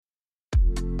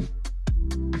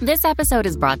This episode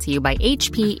is brought to you by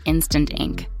HP Instant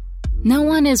Ink. No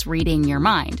one is reading your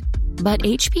mind, but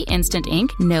HP Instant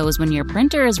Ink knows when your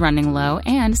printer is running low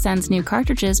and sends new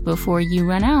cartridges before you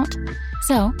run out.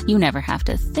 So you never have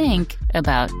to think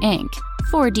about ink.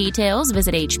 For details,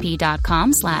 visit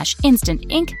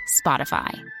hp.com/instant ink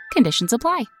Spotify. Conditions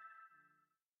apply.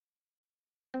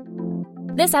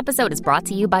 This episode is brought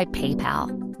to you by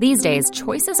PayPal. These days,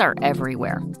 choices are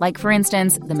everywhere. Like, for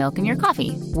instance, the milk in your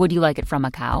coffee. Would you like it from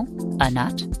a cow, a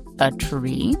nut, a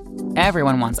tree?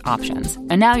 Everyone wants options.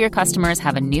 And now your customers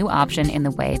have a new option in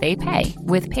the way they pay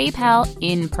with PayPal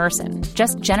in person.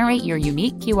 Just generate your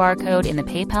unique QR code in the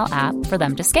PayPal app for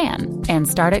them to scan and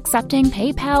start accepting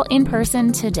PayPal in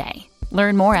person today.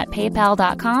 Learn more at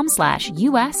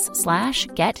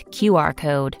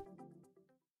paypal.com/US/getQRcode.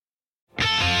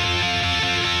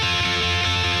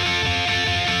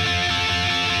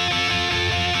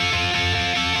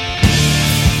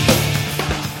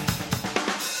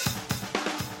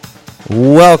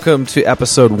 Welcome to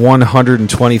episode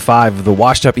 125 of the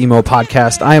Washed Up Emo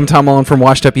podcast. I am Tom Mullen from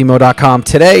washedupemo.com.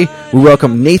 Today, we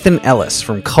welcome Nathan Ellis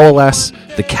from Coalesce,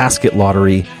 the Casket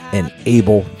Lottery, and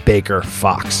Abel Baker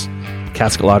Fox.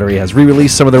 Casket Lottery has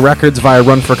re-released some of the records via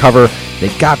Run for Cover. They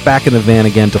got back in the van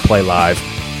again to play live.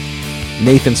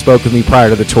 Nathan spoke with me prior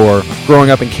to the tour, growing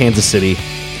up in Kansas City,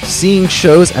 seeing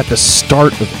shows at the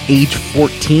start of age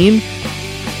 14,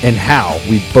 and how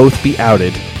we'd both be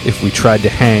outed if we tried to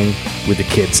hang with the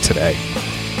kids today.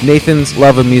 Nathan's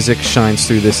love of music shines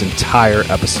through this entire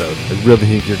episode. I really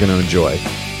think you're going to enjoy.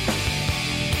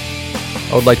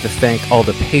 I would like to thank all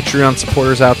the Patreon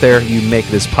supporters out there. You make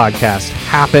this podcast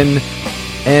happen.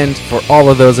 And for all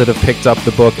of those that have picked up the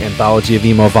book, Anthology of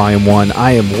Emo Volume 1,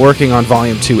 I am working on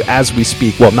Volume 2 as we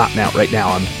speak. Well, not now. Right now,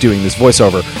 I'm doing this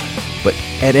voiceover. But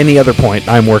at any other point,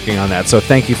 I'm working on that. So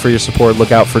thank you for your support.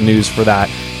 Look out for news for that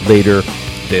later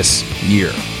this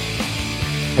year.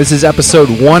 This is episode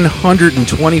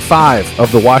 125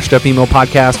 of the Washed Up Emo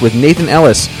podcast with Nathan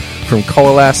Ellis from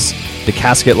Coalesce, the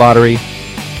Casket Lottery,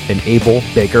 and Abel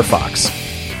Baker Fox.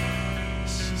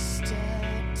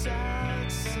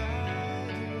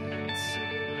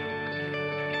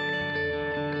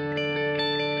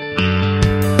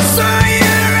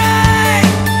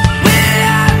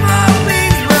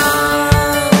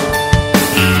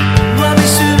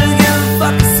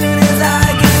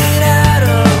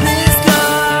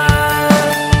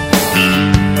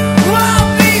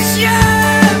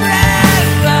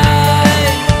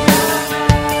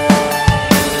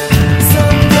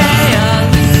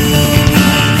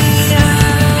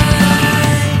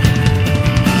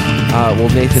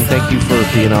 Nathan, thank you for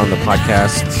being on the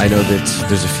podcast. I know that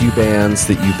there's a few bands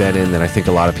that you've been in that I think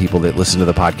a lot of people that listen to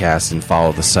the podcast and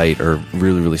follow the site are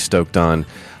really, really stoked on.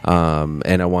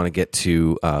 And I want to get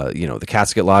to, the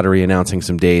Casket Lottery announcing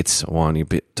some dates. I want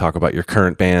to talk about your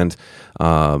current band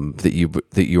that you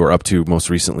were up to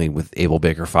most recently with Abel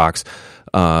Baker Fox.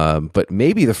 But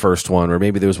maybe the first one, or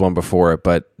maybe there was one before it,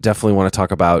 but definitely want to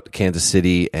talk about Kansas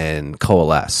City and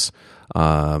Coalesce.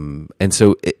 And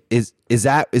so is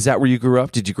that where you grew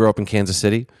up? Did you grow up in Kansas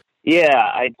City?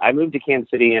 Yeah, I moved to Kansas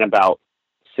City in about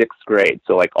 6th grade.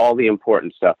 So like all the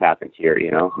important stuff happened here,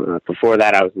 before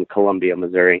that I was in Columbia,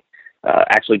 Missouri,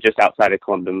 actually just outside of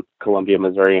Columbia,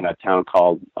 Missouri in a town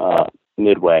called,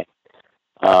 Midway.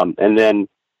 So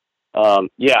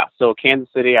Kansas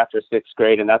City after 6th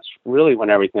grade. And that's really when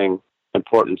everything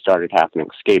important started happening,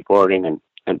 skateboarding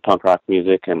and punk rock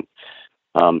music and,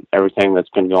 everything that's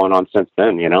been going on since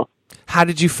then, How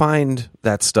did you find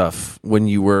that stuff when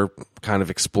you were kind of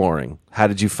exploring? How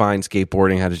did you find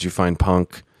skateboarding? How did you find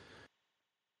punk?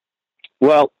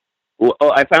 Well,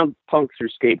 I found punk through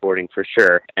skateboarding for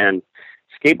sure. And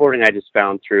skateboarding I just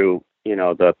found through,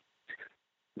 the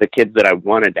kids that I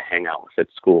wanted to hang out with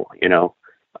at school,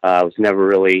 I was never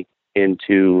really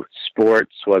into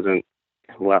sports, I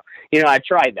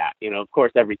tried that, of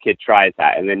course every kid tries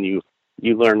that. And then you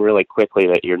learn really quickly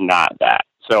that you're not that.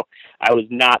 So I was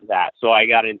not that. So I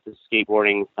got into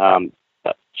skateboarding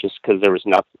just because there was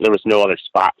no other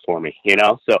spot for me,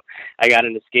 So I got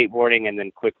into skateboarding and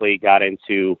then quickly got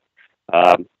into,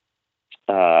 like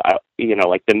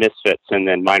the Misfits and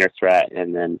then Minor Threat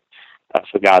and then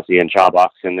Fugazi and Jawbox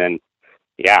and then,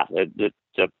 the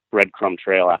breadcrumb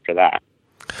trail after that.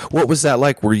 What was that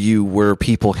like? Were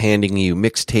people handing you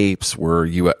mixtapes?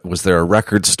 Was there a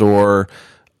record store?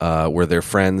 Were there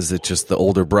friends that just the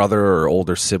older brother or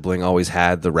older sibling always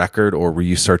had the record, or were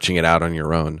you searching it out on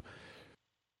your own?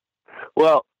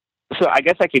 Well, so I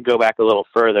guess I could go back a little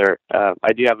further.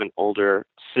 I do have an older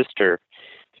sister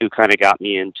who kind of got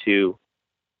me into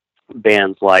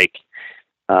bands like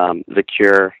The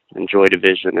Cure and Joy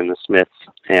Division and the Smiths.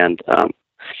 And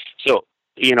so,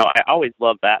 I always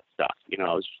loved that stuff.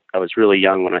 I was really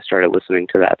young when I started listening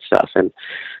to that stuff. And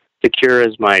The Cure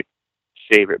is my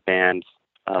favorite band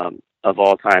of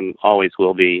all time, always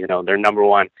will be. They're number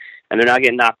one, and they're not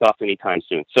getting knocked off anytime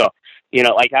soon. So,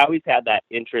 I always had that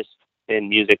interest in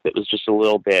music that was just a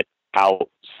little bit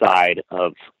outside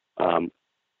of,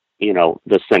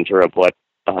 the center of what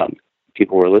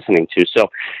people were listening to. So,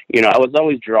 I was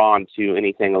always drawn to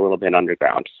anything a little bit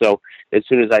underground. So as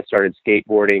soon as I started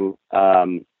skateboarding,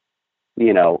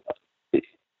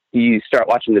 you start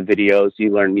watching the videos,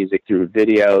 you learn music through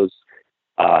videos.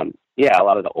 A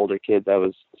lot of the older kids I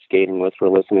was skating with were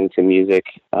listening to music,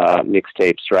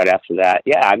 mixtapes right after that.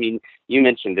 Yeah, I mean, you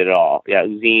mentioned it all. Yeah,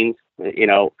 zines,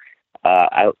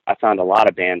 I found a lot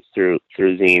of bands through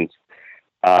zines.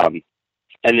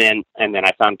 And then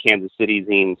I found Kansas City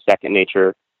zine, Second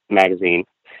Nature magazine,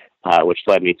 which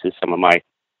led me to some of my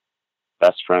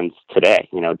best friends today.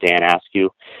 Dan Askew,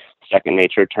 Second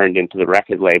Nature turned into the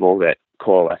record label that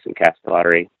Coalesce and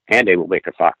Casket and Abel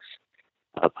Baker Fox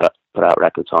put out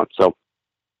records on. So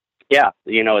yeah,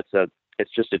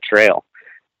 it's just a trail.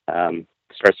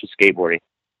 Starts with skateboarding.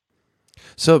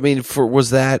 So, I mean,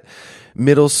 was that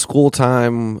middle school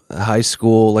time, high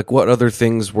school, like what other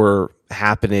things were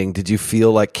happening? Did you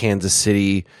feel like Kansas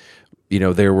City,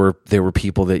 there were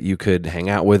people that you could hang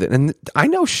out with? And I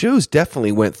know shows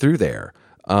definitely went through there.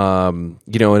 And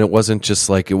it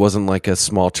wasn't like a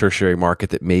small tertiary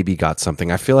market that maybe got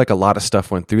something. I feel like a lot of stuff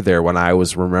went through there when I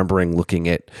was remembering looking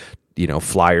at,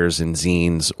 flyers and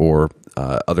zines or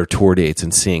other tour dates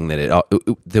and seeing that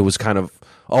there was kind of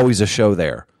always a show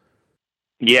there.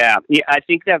 Yeah, I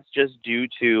think that's just due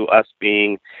to us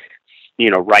being,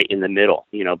 right in the middle.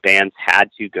 Bands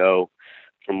had to go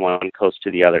from one coast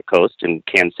to the other coast, and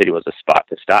Kansas City was a spot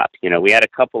to stop. We had a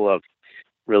couple of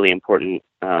really important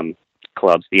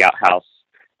clubs. The Outhouse,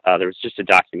 there was just a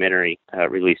documentary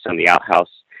released on the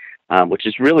Outhouse, which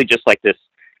is really just like this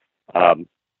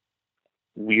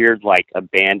weird, like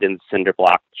abandoned cinder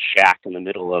block shack in the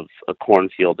middle of a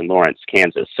cornfield in Lawrence,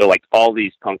 Kansas. So like all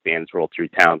these punk bands roll through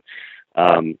town.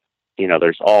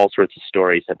 There's all sorts of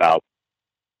stories about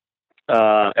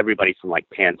everybody from like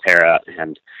Pantera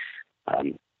and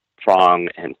Prong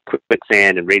and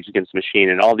Quicksand and Rage Against the Machine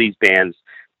and all these bands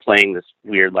playing this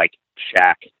weird like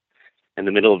shack in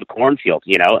the middle of the cornfield,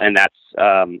 and that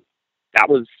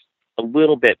was a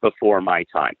little bit before my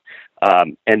time.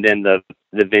 And then the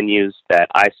venues that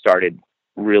I started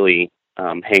really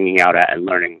hanging out at and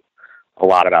learning a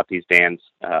lot about these bands,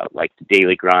 like the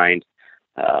Daily Grind,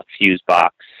 Fuse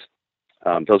Box,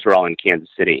 those were all in Kansas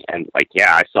City. And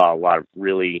I saw a lot of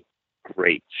really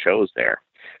great shows there.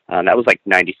 That was like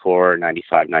 94,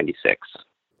 95, 96.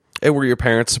 And were your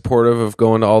parents supportive of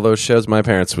going to all those shows? My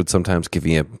parents would sometimes give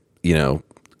me you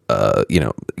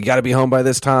got to be home by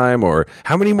this time, or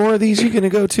how many more of these are you going to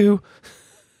go to?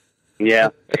 Yeah.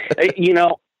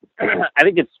 I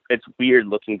think it's weird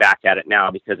looking back at it now,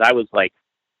 because I was like,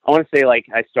 I want to say like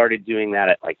I started doing that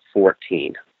at like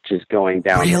 14, just going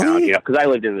downtown, really? Because I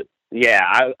lived in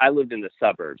I lived in the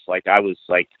suburbs. Like I was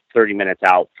like 30 minutes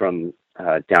out from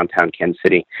downtown Kansas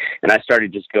City, and I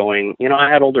started just going.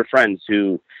 I had older friends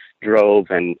who drove,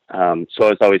 and so I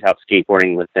was always out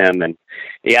skateboarding with them. And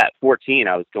at 14,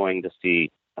 I was going to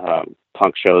see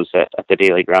punk shows at the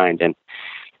Daily Grind, and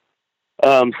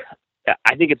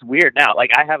I think it's weird now.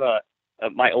 Like I have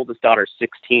my oldest daughter's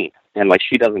 16, and like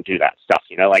she doesn't do that stuff.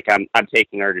 Like I'm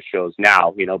taking her to shows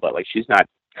now. But like she's not.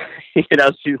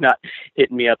 She's not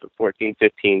hitting me up at 14,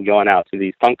 15, going out to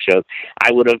these punk shows.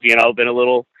 I would have, been a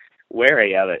little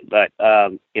wary of it, but,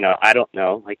 I don't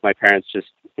know. Like my parents just,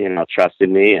 trusted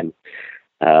me, and,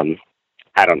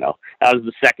 I don't know. I was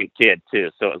the second kid too,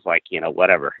 so it was like,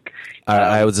 whatever.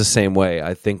 I was the same way.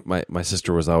 I think my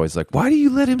sister was always like, "Why do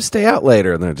you let him stay out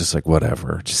later?" And they're just like,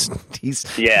 "Whatever." Just he's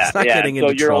not getting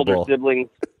into your trouble. Older siblings.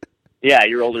 Yeah,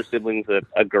 your older sibling's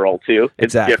a girl too.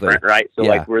 It's exactly different, right? So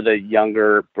like we're the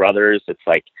younger brothers. It's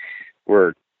like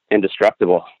we're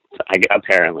indestructible,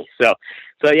 apparently. So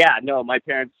yeah, no, my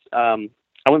parents. I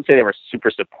wouldn't say they were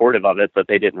super supportive of it, but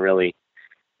they didn't really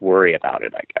worry about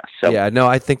it, I guess. So yeah, no,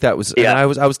 I think that was. Yeah. I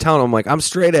was telling them like I'm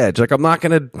straight edge. Like I'm not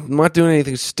doing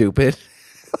anything stupid.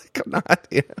 Like I'm not.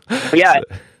 Yeah,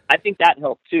 I think that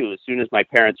helped too. As soon as my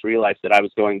parents realized that I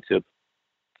was going to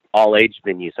all age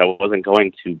venues, I wasn't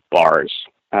going to bars.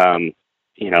 It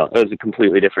was a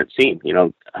completely different scene.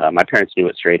 My parents knew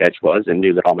what straight edge was and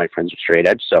knew that all my friends were straight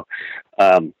edge. So,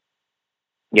 I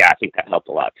think that helped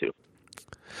a lot too.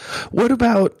 What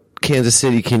about Kansas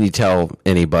City can you tell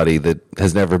anybody that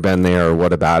has never been there, or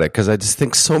what about it? Because I just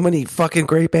think so many fucking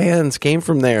great bands came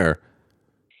from there.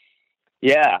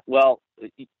 Yeah, well,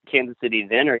 Kansas City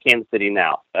then or Kansas City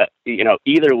now?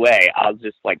 Either way, I'll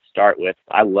just start with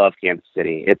I love Kansas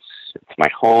City. It's my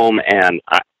home, and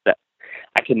I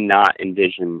cannot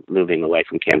envision moving away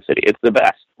from Kansas City. It's the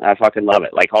best. I fucking love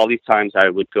it. All these times I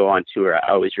would go on tour, I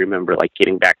always remember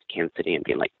getting back to Kansas City and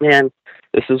being like, man,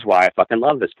 this is why I fucking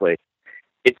love this place.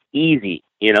 It's easy,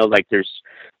 there's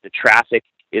the traffic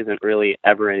isn't really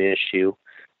ever an issue.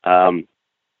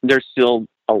 There's still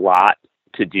a lot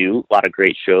to do. A lot of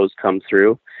great shows come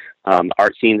through. The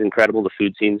art scene's incredible. The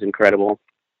food scene's incredible.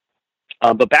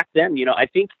 But back then, I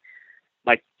think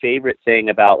my favorite thing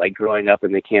about growing up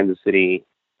in the Kansas City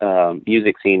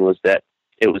music scene was that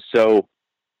it was so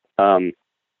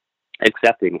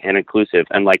accepting and inclusive.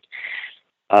 And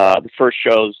the first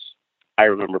shows I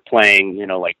remember playing,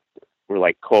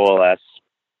 were Coalesce,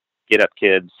 Get Up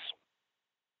Kids,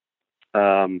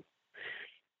 Giants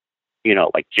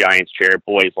Chair,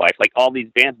 Boys Life, all these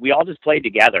bands, we all just played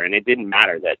together, and it didn't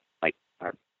matter that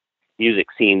our music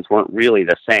scenes weren't really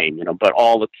the same, but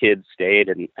all the kids stayed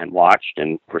and watched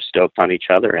and were stoked on each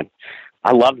other. And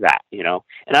I love that,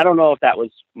 and I don't know if that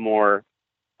was more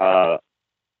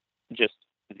just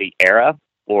the era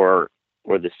or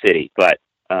the city, but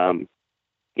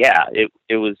yeah, it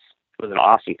was an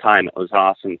awesome time. It was an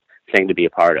awesome thing to be a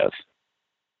part of.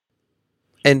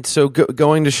 And so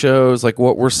going to shows,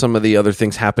 what were some of the other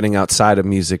things happening outside of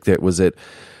music? Was it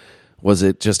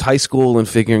just high school and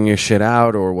figuring your shit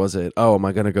out, or was it, am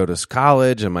I going to go to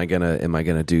college? Am I going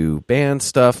to do band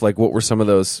stuff? What were some of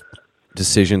those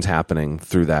decisions happening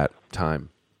through that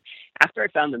time? After I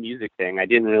found the music thing, I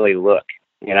didn't really look,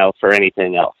 for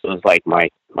anything else. It was my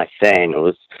thing. It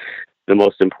was the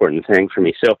most important thing for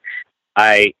me. So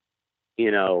I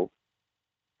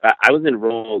was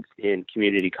enrolled in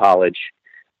community college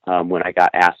when I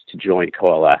got asked to join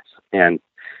Coalesce, and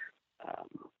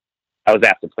I was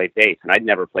asked to play bass, and I'd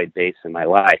never played bass in my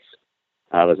life.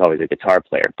 I was always a guitar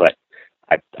player, but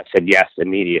I said yes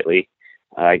immediately.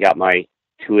 I got my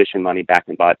tuition money back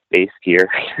and bought bass gear,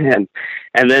 and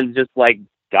then just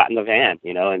got in the van,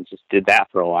 and just did that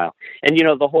for a while. And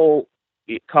the whole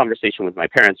conversation with my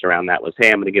parents around that was, hey,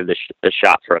 I'm going to give this a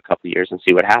shot for a couple of years and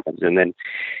see what happens. And then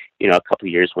a couple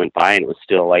of years went by, and it was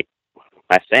still my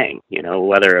thing,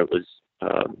 whether it was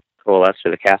Coalesce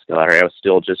or the Casket lottery, I was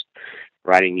still just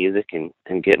writing music and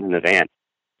getting in the van.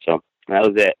 So that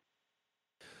was it.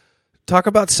 Talk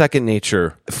about Second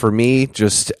Nature. For me,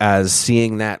 just as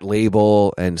seeing that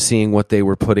label and seeing what they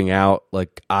were putting out,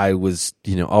 I was,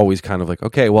 always kind of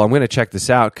okay, well, I'm going to check this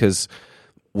out because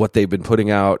what they've been putting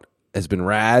out has been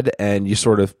rad. And you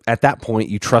sort of, at that point,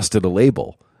 you trusted a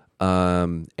label.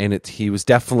 And he was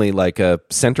definitely a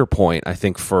center point, I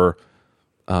think, for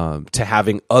to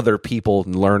having other people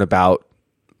learn about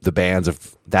the bands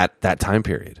of that time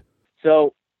period.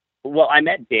 So, well, I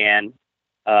met Dan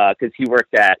because he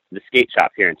worked at the skate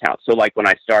shop here in town. So when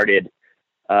I started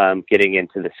getting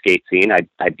into the skate scene,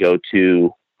 I'd go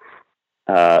to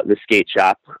the skate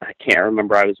shop. I can't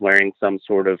remember. I was wearing some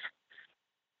sort of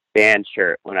band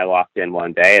shirt when I walked in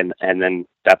one day, and then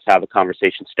that's how the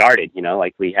conversation started.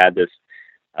 We had this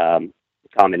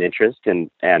common interest, and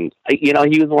he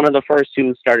was one of the first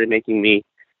who started making me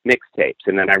mixtapes,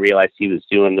 and then I realized he was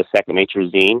doing the Second Nature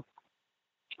zine,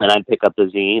 and I'd pick up the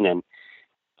zine, and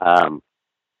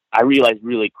I realized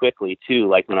really quickly too,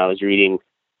 when I was reading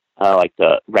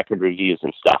the record reviews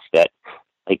and stuff, that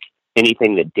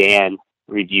anything that Dan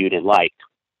reviewed and liked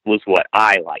was what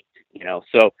I liked,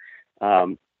 so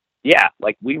yeah,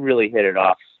 we really hit it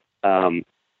off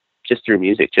just through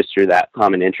music, just through that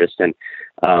common interest. And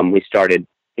we started,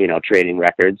 trading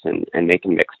records and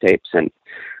making mixtapes. And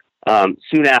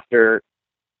soon after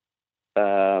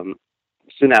that,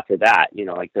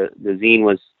 the zine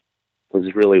was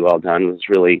really well done. It was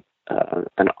really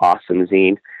an awesome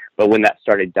zine. But when that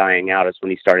started dying out is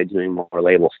when he started doing more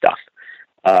label stuff.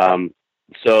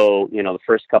 So, the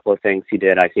first couple of things he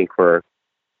did, I think, were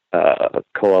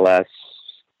Coalesce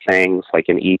things like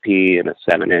an EP and a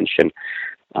 7-inch, and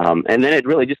then it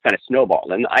really just kind of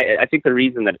snowballed. And I think the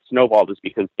reason that it snowballed is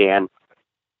because Dan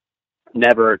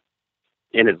never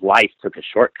in his life took a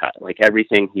shortcut.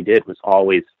 Everything he did was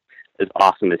always as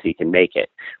awesome as he can make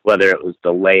it, whether it was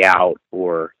the layout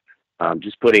or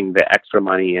just putting the extra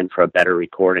money in for a better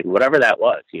recording, whatever that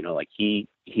was. He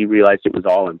realized it was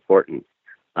all important,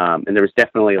 and there was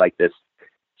definitely this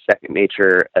Second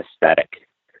Nature aesthetic.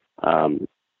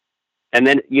 And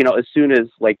then, as soon as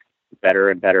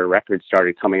better and better records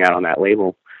started coming out on that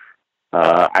label,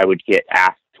 I would get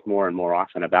asked more and more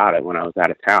often about it when I was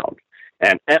out of town.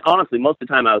 And honestly, most of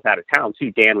the time I was out of town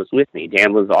too, Dan was with me.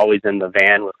 Dan was always in the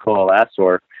van with Coalesce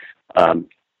or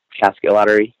Casket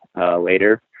Lottery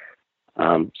later.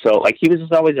 So like he was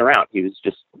just always around. He was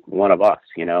just one of us,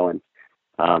 and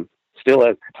still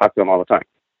I talk to him all the time.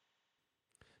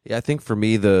 Yeah, I think for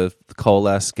me, the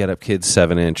Coalesce Get Up Kids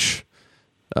 7-inch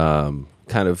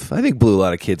kind of, I think, blew a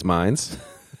lot of kids' minds.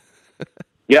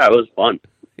 Yeah, it was fun.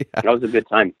 Yeah. That was a good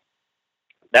time.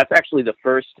 That's actually the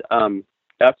first.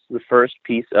 That's the first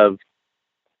piece of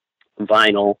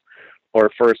vinyl,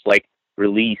 or first like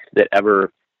release that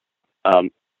ever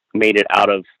made it out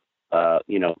of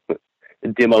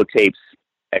demo tapes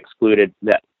excluded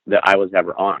that I was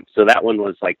ever on. So that one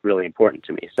was like really important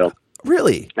to me. So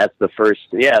really, that's the first.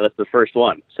 Yeah, that's the first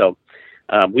one. So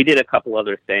we did a couple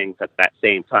other things at that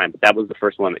same time, but that was the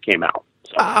first one that came out.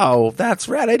 So. Oh, that's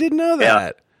rad! I didn't know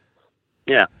that.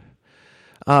 Yeah.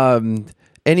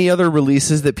 Any other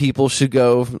releases that people should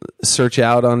go search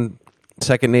out on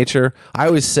Second Nature? I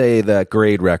always say that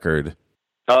Grade record.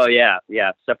 Oh yeah.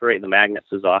 Separate the Magnets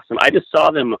is awesome. I just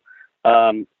saw them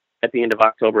at the end of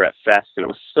October at Fest, and it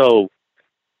was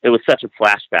such a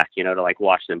flashback, to like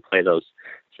watch them play those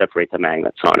Separate the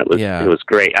Magnets on. It was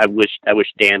great. I wish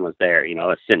Dan was there. I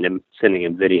was sending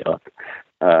him video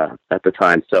at the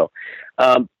time. So,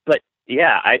 but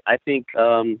yeah, I think.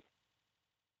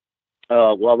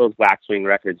 Well, those Waxwing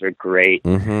records are great.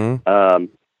 Mm-hmm.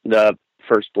 The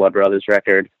first Blood Brothers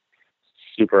record,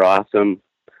 super awesome.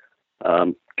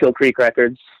 Kill Creek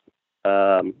records.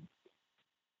 Yeah,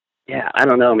 I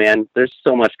don't know, man. There's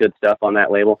so much good stuff on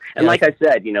that label. And like I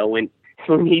said, when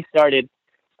he started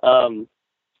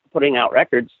putting out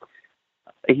records,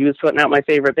 he was putting out my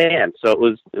favorite band. So it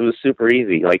was super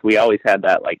easy. Like we always had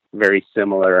that like very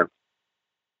similar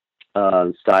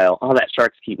style. That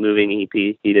Sharks Keep Moving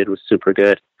EP he did was super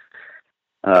good.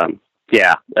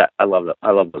 Yeah, I love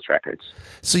those records.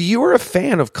 So you were a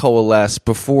fan of Coalesce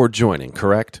before joining,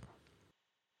 correct?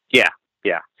 Yeah.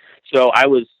 So I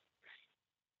was,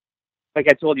 like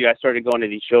I told you, I started going to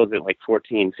these shows at like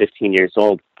 14, 15 years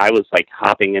old. I was like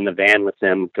hopping in the van with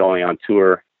them going on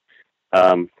tour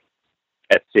at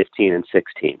 15 and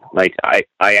 16. Like I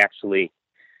actually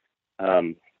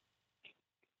I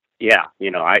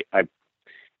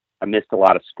missed a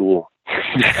lot of school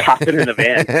hopping in the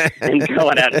van and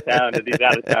going out of town to these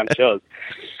out of town shows.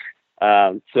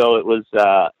 So it was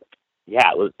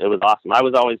awesome. I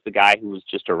was always the guy who was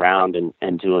just around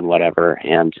and doing whatever.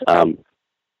 And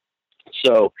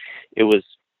so it was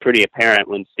pretty apparent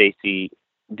when Stacy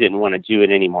didn't want to do it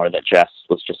anymore that Jess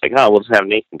was just like, oh, we'll just have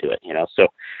Nathan do it, So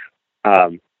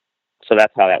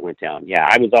that's how that went down. Yeah,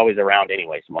 I was always around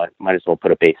anyway, so might as well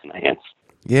put a bass in my hands.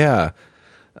 Yeah.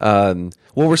 What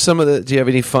were do you have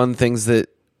any fun things that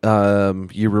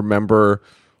you remember?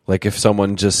 Like if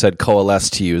someone just said Coalesce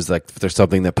to you, is like if there's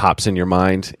something that pops in your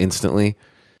mind instantly?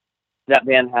 That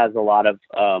band has a lot of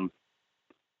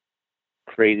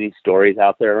crazy stories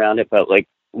out there around it, but like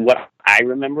what I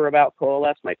remember about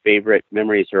Coalesce, my favorite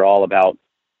memories are all about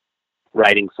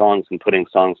writing songs and putting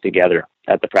songs together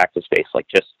at the practice space, like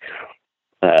just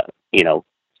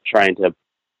trying to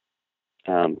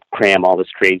cram all this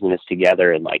craziness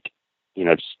together and like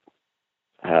just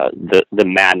the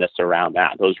madness around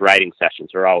that. Those writing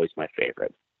sessions are always my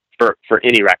favorite for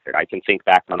any record. I can think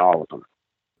back on all of them.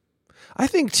 I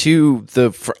think too,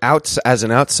 as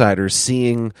an outsider,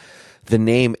 seeing the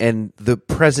name and the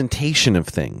presentation of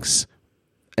things,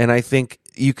 and I think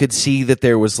you could see that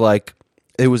there was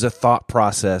it was a thought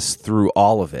process through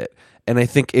all of it, and I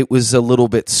think it was a little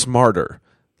bit smarter.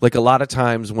 Like a lot of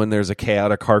times when there's a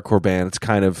chaotic hardcore band, it's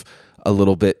kind of a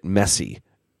little bit messy,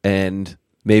 and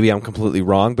maybe I'm completely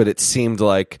wrong, but it seemed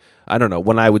like, I don't know,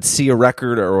 when I would see a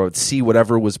record or I would see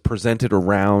whatever was presented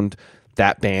around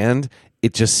that band,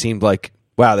 it just seemed like,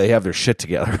 wow, they have their shit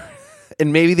together.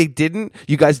 And maybe they didn't,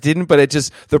 you guys didn't, but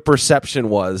the perception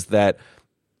was that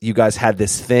you guys had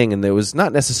this thing, and there was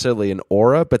not necessarily an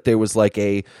aura, but there was like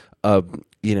you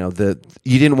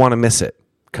didn't want to miss it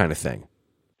kind of thing.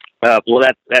 Well,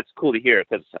 that's cool to hear,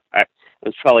 because it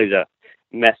was probably the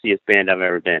messiest band I've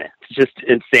ever been in. It's just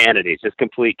insanity. It's just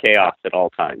complete chaos at all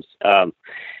times. As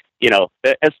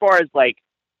far as like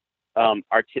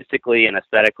artistically and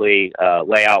aesthetically,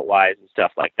 layout wise and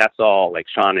stuff, like that's all like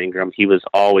Sean Ingram. He was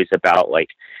always about like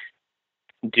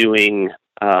doing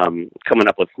coming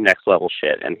up with next level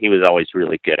shit, and he was always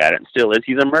really good at it, and still is.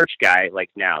 He's a merch guy. Like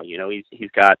now,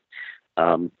 he's got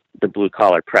the Blue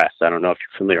Collar Press. I don't know if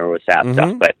you're familiar with that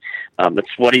stuff, but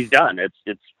that's what he's done.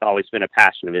 It's always been a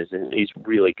passion of his, and he's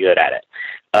really good at it.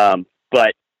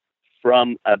 But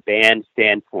from a band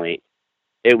standpoint,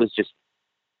 it was just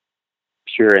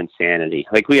pure insanity.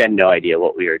 Like, we had no idea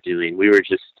what we were doing. We were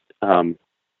just, man,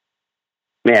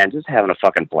 just having a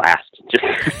fucking blast. Just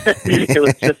it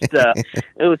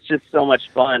was just so much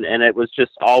fun, and it was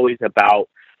just always about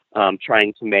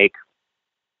trying to make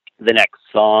the next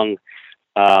song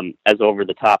as over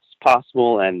the top as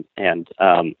possible, and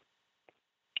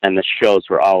the shows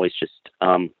were always just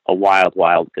a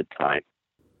wild good time.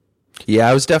 Yeah,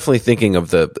 I was definitely thinking of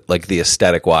the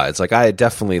aesthetic wise. Like, I had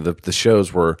definitely the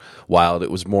shows were wild. It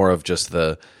was more of just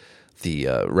the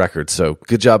record. So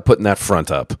good job putting that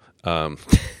front up.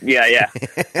 Yeah.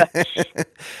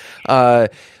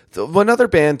 One other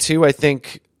band too, I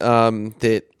think,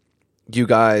 that you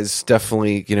guys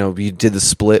definitely, you did the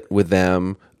split with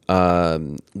them,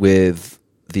 with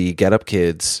the Get Up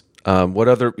Kids. What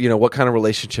other, what kind of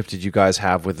relationship did you guys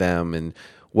have with them? And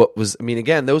what was,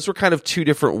 again, those were kind of two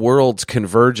different worlds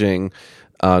converging,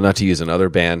 not to use another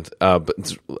band,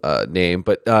 name,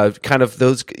 but, kind of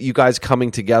those, you guys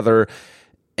coming together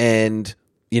and,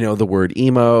 the word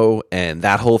emo and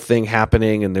that whole thing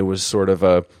happening. And there was sort of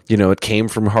it came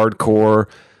from hardcore.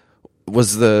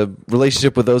 Was the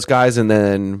relationship with those guys, and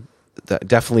then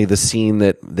definitely the scene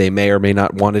that they may or may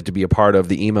not wanted to be a part of,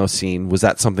 the emo scene, was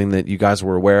that something that you guys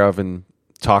were aware of and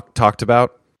talked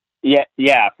about? Yeah,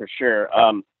 for sure.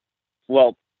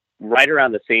 Well, right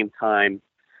around the same time,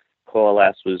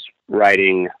 Coalesce was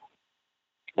writing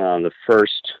the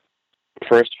first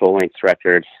full-length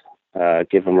record,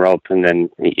 Give 'Em Rope, and then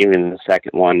even the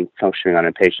second one, Functioning on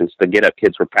Impatience. The Get Up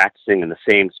Kids were practicing in the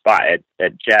same spot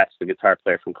at Jess, the guitar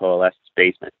player from Coalesce's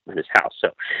basement in his house.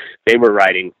 So they were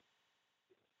writing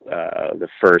the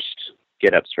first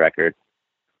Get Up's record,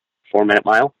 4 Minute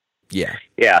Mile. Yeah,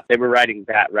 they were writing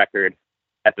that record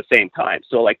at the same time.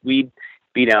 So, like, we'd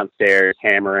be downstairs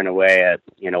hammering away at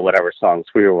whatever songs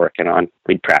we were working on.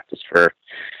 We'd practice for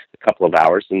a couple of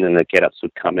hours, and then the Get Ups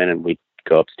would come in, and we'd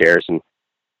go upstairs and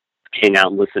hang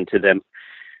out and listen to them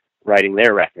writing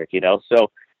their record. So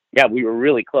yeah, we were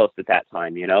really close at that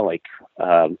time.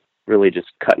 Really just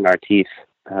cutting our teeth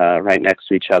right next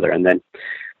to each other, and then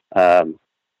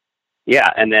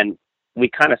and then we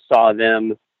kind of saw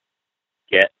them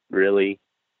get really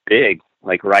big,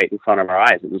 like right in front of our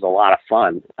eyes. It was a lot of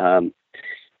fun.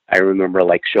 I remember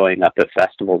like showing up at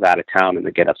festivals out of town, and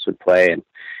the Get Ups would play,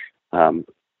 and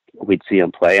we'd see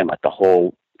them play, and like the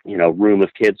whole room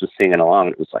of kids was singing along.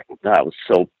 It was like, that was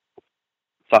so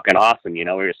fucking awesome. We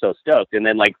were so stoked. And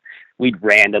then like we'd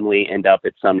randomly end up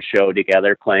at some show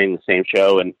together, playing the same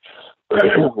show in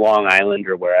Long Island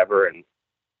or wherever. And,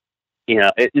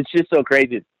 it's just so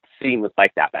crazy. The scene was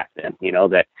like that back then,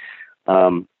 that,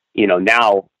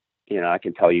 now, I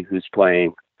can tell you who's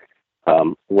playing,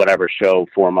 whatever show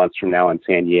 4 months from now in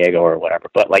San Diego or whatever.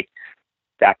 But like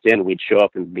back then we'd show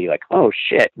up and be like, oh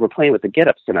shit, we're playing with the Get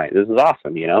Ups tonight. This is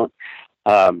awesome.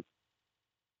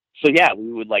 So yeah,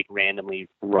 we would like randomly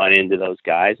run into those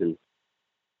guys. And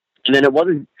then it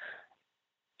wasn't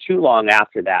too long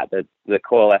after that the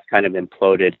Coalesce kind of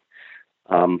imploded,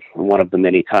 one of the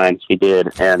many times we did.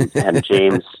 And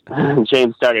James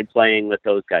started playing with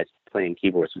those guys, playing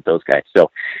keyboards with those guys. So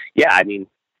yeah,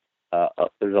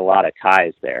 there's a lot of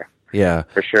ties there. Yeah,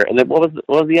 for sure. And then what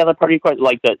was the other part of your question?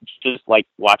 Like just like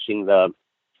watching the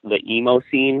emo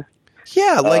scene.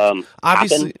 Yeah, like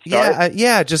obviously,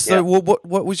 yeah. Just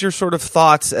what was your sort of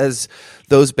thoughts as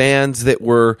those bands that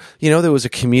were, there was a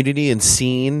community and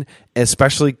scene,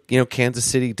 especially Kansas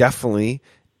City, definitely,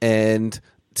 and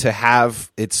to have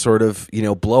it sort of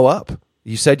blow up.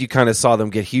 You said you kind of saw them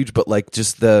get huge, but like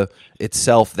just the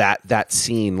itself, that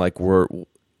scene, like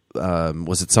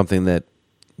was it something that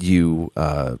you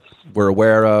were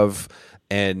aware of?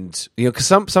 And because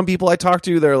some people I talk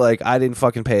to, they're like, I didn't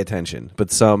fucking pay attention,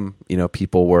 but some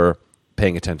people were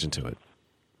paying attention to it.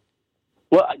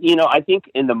 Well, I think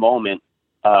in the moment,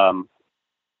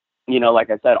 like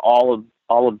I said, all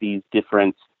of these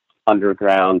different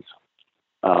undergrounds,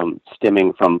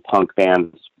 stemming from punk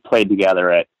bands, played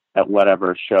together at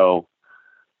whatever show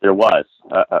there was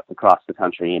across the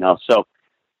country. So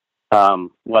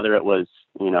whether it was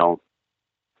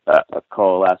a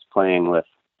Coalesce playing with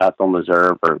Ethel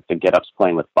Meserve or the Get Ups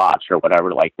playing with Botch or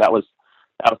whatever, like that was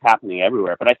happening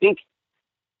everywhere. But I think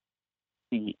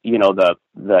the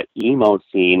emo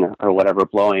scene or whatever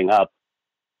blowing up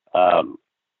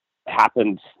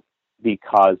happened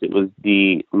because it was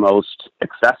the most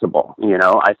accessible.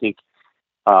 I think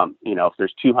if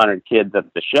there's 200 kids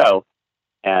at the show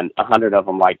and 100 of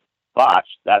them like Botch,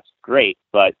 that's great,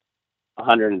 but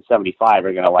 175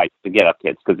 are going to like the Get Up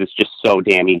Kids because it's just so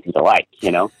damn easy to like,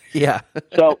 Yeah.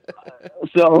 so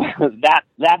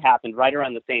that happened right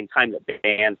around the same time that the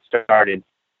band started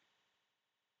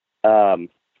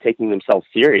taking themselves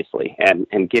seriously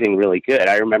and getting really good.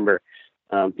 I remember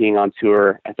being on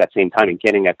tour at that same time and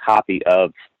getting a copy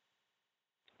of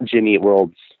Jimmy Eat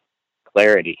World's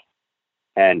Clarity,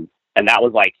 and that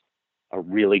was like a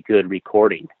really good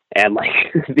recording. And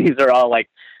like these are all like,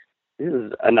 this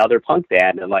is another punk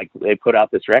band, and like they put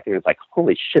out this record, and it's like,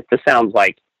 holy shit, this sounds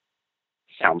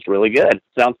really good. It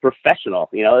sounds professional.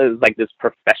 You know, it was like this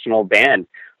professional band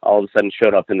all of a sudden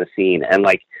showed up in the scene, and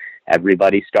like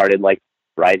everybody started like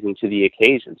rising to the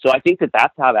occasion. So I think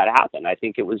that's how that happened. I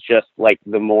think it was just like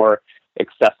the more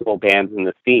accessible bands in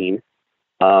the scene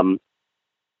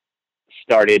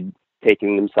started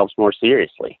taking themselves more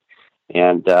seriously.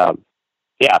 And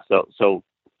so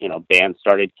you know, bands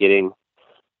started getting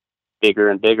bigger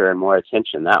and bigger and more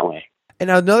attention that way. And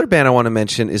now another band I want to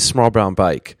mention is Small Brown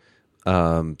Bike,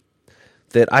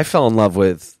 that I fell in love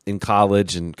with in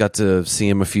college and got to see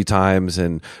them a few times.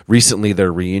 And recently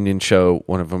their reunion show,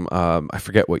 one of them, I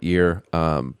forget what year,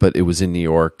 but it was in New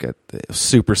York. It was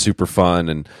super, super fun.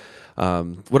 And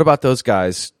what about those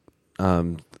guys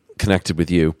connected with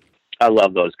you? I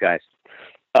love those guys.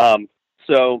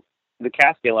 So the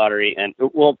Casket Lottery, and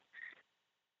well,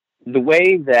 the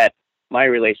way that my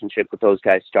relationship with those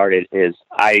guys started is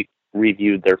I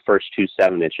reviewed their first 2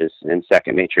 7-inches in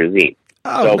Second Nature zine.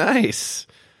 Oh, so, nice.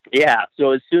 Yeah.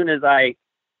 So as soon as I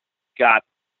got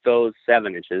those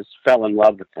 7-inches, fell in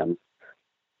love with them,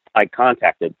 I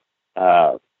contacted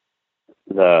the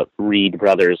Reed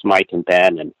brothers, Mike and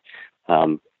Ben,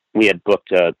 and we had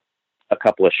booked a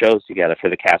couple of shows together for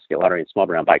the Casket Lottery and Small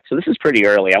Brown Bike. So this is pretty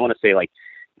early. I want to say like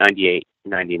 98,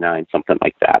 99, something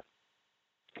like that.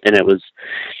 And it was,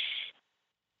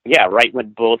 yeah, right when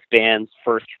both bands'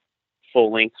 first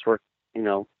full lengths were, you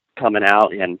know, coming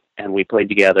out, and we played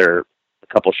together a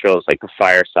couple shows like the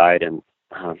Fireside and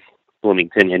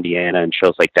Bloomington, Indiana, and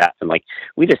shows like that. And like,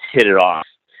 we just hit it off.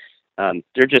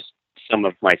 They're just some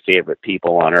of my favorite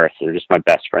people on earth. They're just my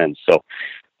best friends. So,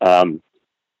 and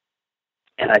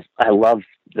I love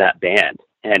that band.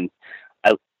 And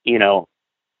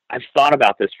I've thought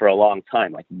about this for a long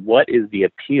time. Like, what is the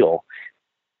appeal?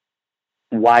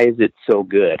 Why is it so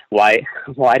good? Why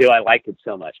do I like it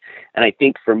so much? And I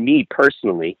think for me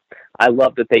personally, I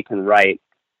love that they can write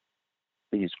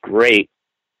these great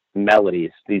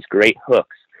melodies, these great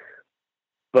hooks,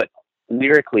 but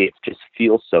lyrically it just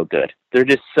feels so good. They're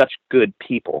just such good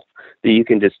people that you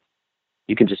can just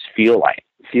feel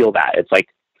that. It's like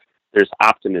there's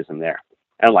optimism there.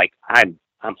 And like I'm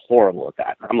horrible at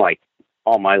that. I'm like,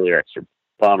 all my lyrics are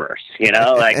bummers, you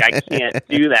know, like I can't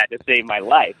do that to save my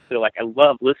life. So like I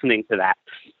love listening to that.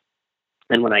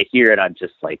 And when I hear it, I'm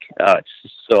just like, it's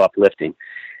just so uplifting.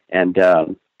 And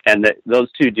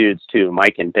those two dudes too,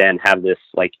 Mike and Ben, have this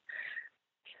like,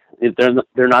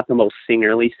 they're not the most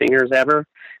singerly singers ever,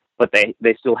 but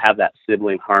they still have that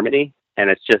sibling harmony,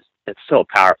 and it's so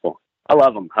powerful. I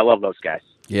love them. I love those guys.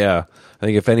 Yeah. I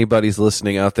think if anybody's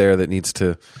listening out there that needs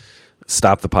to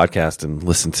stop the podcast and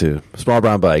listen to Small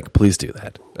Brown Bike, please do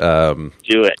that.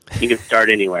 Do it. You can start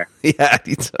anywhere. Yeah,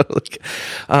 totally.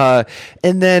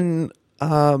 And then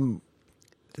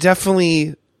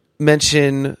definitely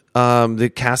mention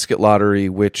the Casket Lottery,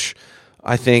 which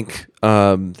I think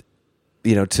what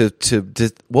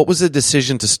was the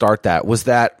decision to start that? Was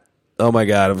that, oh my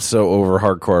God, I'm so over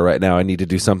hardcore right now, I need to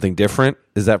do something different?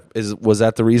 Was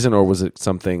that the reason, or was it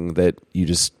something that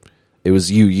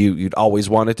you'd always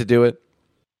wanted to do it?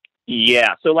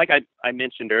 Yeah. So like I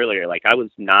mentioned earlier, like I was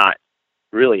not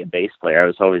really a bass player. I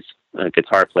was always a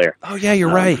guitar player. Oh yeah, you're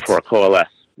right. For Coalesce.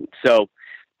 So,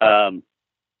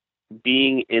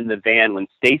 being in the van when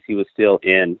Stacy was still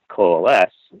in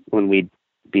Coalesce, when we'd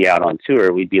be out on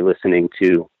tour, we'd be listening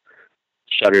to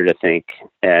Shudder to Think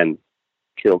and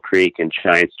Kill Creek and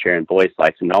Giant's Chair and Boys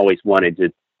Life, and always wanted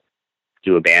to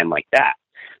do a band like that.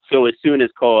 So as soon as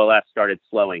Coalesce started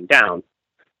slowing down,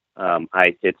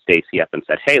 I hit Stacy up and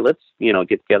said, hey, let's,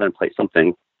 get together and play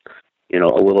something, a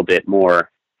little bit more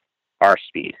our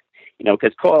speed,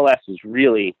 because Coalesce is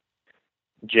really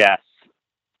Jess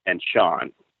and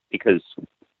Sean, because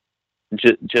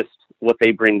just what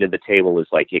they bring to the table is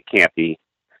like, it can't be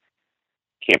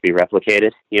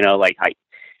replicated.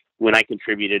 When I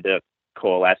contributed to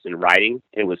Coalesce in writing,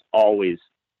 it was always,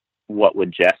 what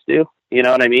would Jess do? You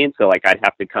know what I mean? So like, I'd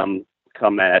have to come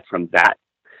at it from that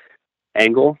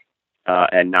angle,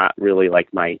 and not really like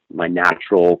my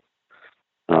natural,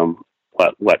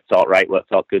 what felt right, what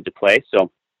felt good to play. So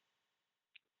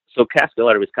Casket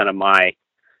Lottery was kind of my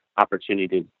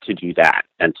opportunity to do that,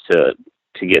 and to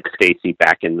get Stacy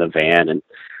back in the van and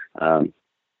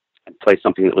play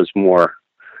something that was more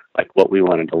like what we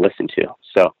wanted to listen to.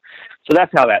 So So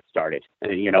that's how that started.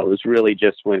 And, you know, it was really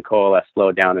just when Coalesce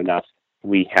slowed down enough,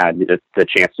 we had the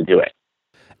chance to do it.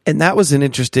 And that was an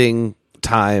interesting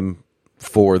time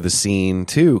for the scene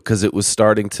too, because it was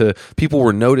starting to, people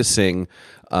were noticing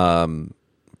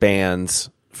bands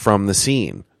from the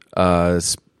scene,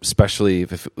 especially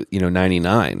if, you know,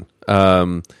 99.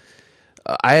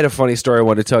 I had a funny story I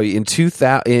wanted to tell you.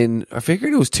 I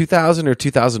figured it was 2000 or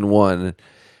 2001,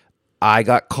 I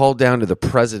got called down to the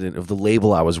president of the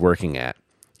label I was working at,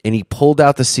 and he pulled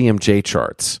out the CMJ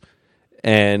charts,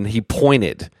 and he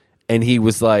pointed, and he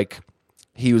was like,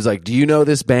 "Do you know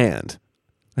this band?"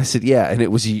 I said, "Yeah," and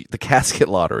it was the Casket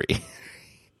Lottery.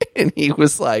 And he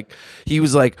was like,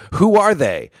 "Who are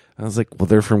they?" I was like, "Well,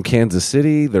 they're from Kansas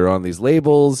City. They're on these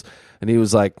labels." And he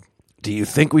was like, "Do you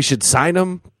think we should sign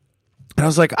them?" And I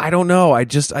was like, "I don't know. I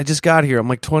just got here. I'm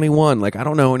like 21. Like, I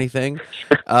don't know anything."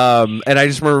 And I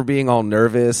just remember being all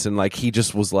nervous, and like he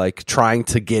just was like trying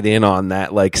to get in on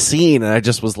that like scene, and I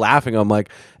just was laughing. I'm like,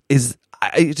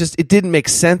 it didn't make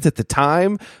sense at the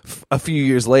time. A few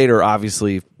years later,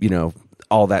 obviously, you know,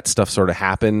 all that stuff sort of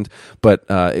happened, but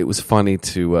it was funny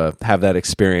to have that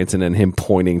experience and then him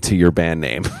pointing to your band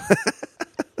name.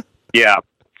 Yeah.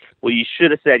 Well, you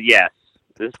should have said yes.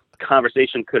 This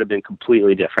conversation could have been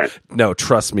completely different. No,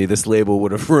 trust me, this label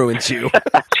would have ruined you.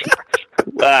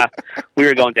 We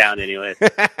were going down anyways.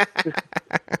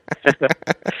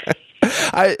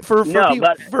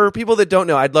 For people that don't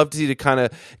know, I'd love to kind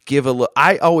of give a look.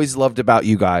 I always loved about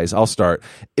you guys. I'll start.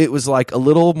 It was like a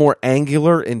little more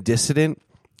angular and dissident,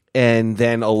 and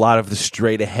then a lot of the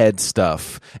straight ahead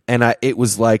stuff. And it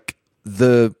was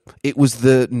the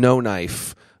no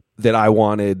knife that I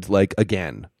wanted like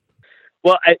again.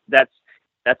 Well, that's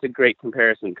a great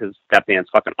comparison because that band's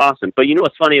fucking awesome. But you know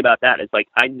what's funny about that is like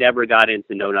I never got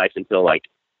into No Knife until like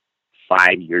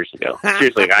 5 years ago.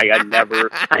 Seriously, I never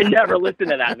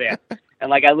listened to that band. And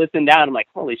like I listened down, I'm like,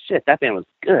 holy shit, that band was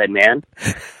good, man.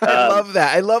 I love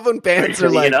that. I love when bands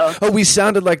are like, you know? Oh, we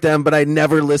sounded like them, but I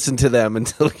never listened to them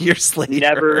until years later. I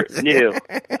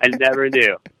never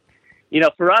knew. You know,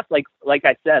 for us, like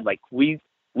I said, like we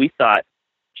thought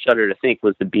Shudder to Think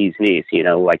was the bee's knees. You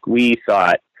know, like we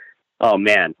thought, oh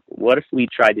man, what if we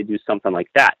tried to do something like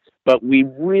that? But we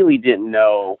really didn't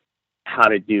know how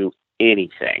to do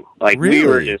anything. Like we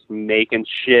were just making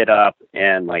shit up,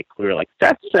 and like we were like,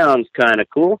 that sounds kind of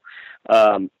cool.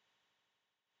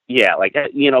 Yeah, like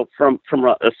you know, from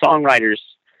a songwriter's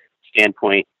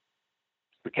standpoint,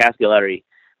 the Casket Lottery,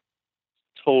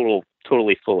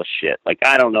 totally full of shit. Like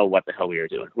I don't know what the hell we were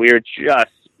doing. We were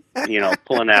just, you know,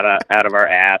 pulling out of our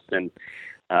ass, and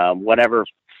whatever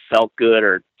felt good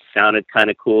or sounded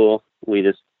kind of cool, we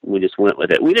just went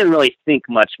with it. We didn't really think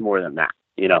much more than that,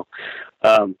 you know.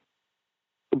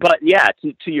 But yeah,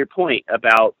 to your point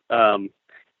about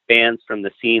bands from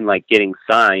the scene like getting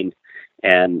signed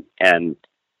and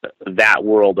that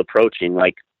world approaching,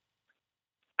 like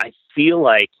I feel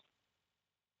like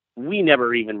we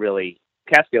never even really,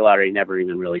 Casket Lottery never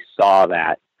even really saw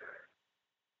that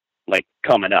like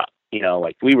coming up, you know,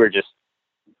 like we were just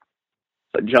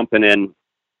jumping in,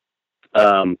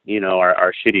 you know,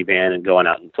 our shitty van and going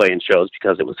out and playing shows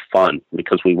because it was fun,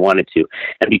 because we wanted to,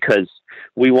 and because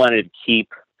we wanted to keep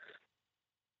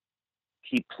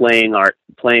playing our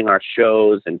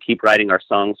shows and keep writing our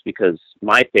songs, because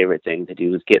my favorite thing to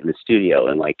do is get in the studio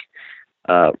and like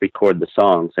record the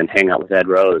songs and hang out with Ed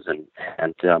Rose and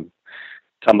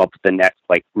come up with the next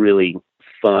like really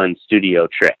fun studio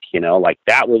trick, you know, like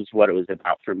that was what it was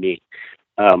about for me.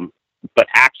 But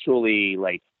actually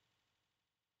like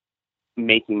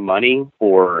making money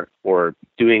or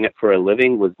doing it for a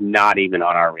living was not even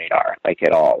on our radar, like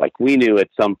at all. Like we knew at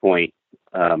some point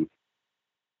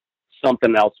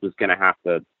something else was going to have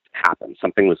to happen.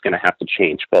 Something was going to have to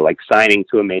change, but like signing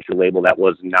to a major label, that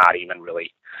was not even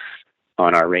really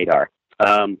on our radar.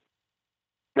 And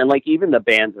like even the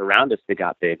bands around us that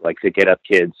got big, like the Get Up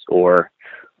Kids or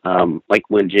like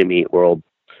when Jimmy Eat World,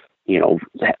 you know,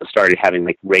 started having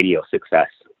like radio success,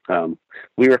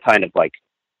 we were kind of like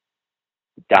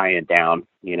dying down,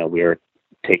 you know, we were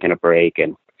taking a break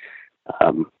and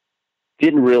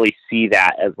didn't really see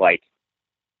that as like,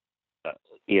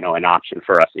 you know, an option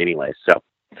for us anyway. So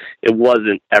it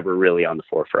wasn't ever really on the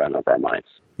forefront of our minds.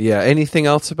 Yeah. Anything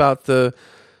else about the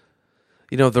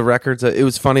records? It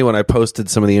was funny when I posted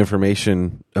some of the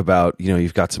information about, you know,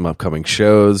 you've got some upcoming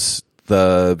shows,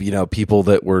 the, you know, people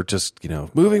that were just, you know,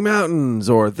 Moving Mountains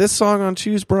or this song on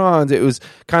Choose Bronze. It was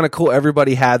kind of cool.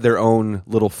 Everybody had their own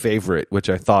little favorite, which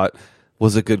I thought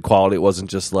was a good quality. It wasn't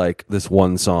just like this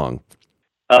one song.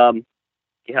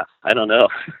 Yeah, I don't know.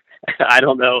 I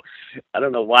don't know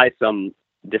why some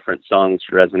different songs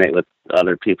resonate with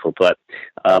other people, but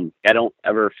I don't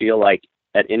ever feel like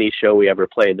at any show we ever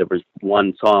played, there was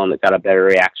one song that got a better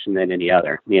reaction than any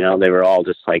other. You know, they were all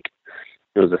just like,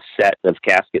 it was a set of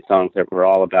Casket songs that were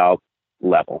all about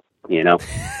level, you know?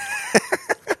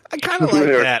 I kind of like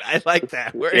that. I like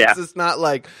that. Where it's just not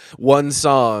like one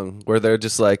song where they're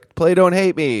just like, play Don't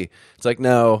Hate Me. It's like,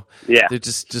 no. Yeah. They're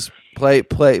just play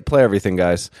everything,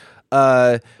 guys.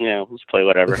 Let's play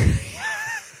whatever.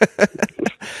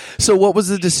 So what was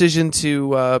the decision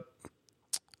to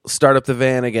start up the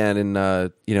van again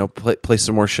and play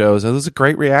some more shows? It was a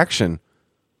great reaction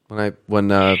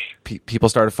when people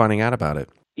started finding out about it.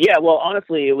 Yeah, well,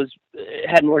 honestly, it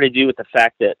had more to do with the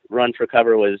fact that Run for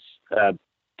Cover was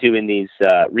doing these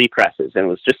represses, and it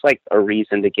was just like a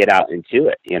reason to get out and do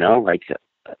it. You know, like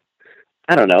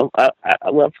I don't know, I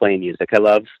love playing music.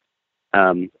 I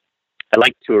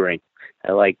like touring.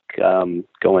 I like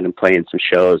going and playing some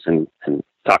shows and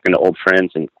talking to old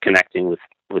friends and connecting with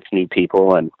new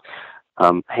people and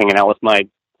hanging out with my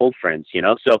old friends, you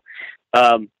know? So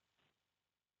it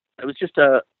was just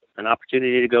an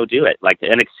opportunity to go do it, like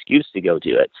an excuse to go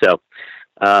do it. So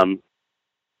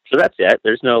that's it.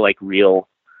 There's no like real,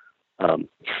 there's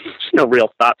no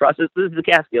real thought process. This is the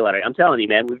Casket Lottery. I'm telling you,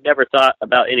 man, we've never thought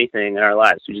about anything in our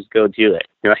lives. We just go do it.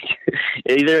 You know,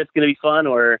 either it's going to be fun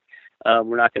or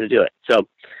we're not going to do it. So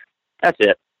that's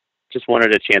it. Just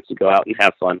wanted a chance to go out and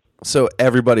have fun. So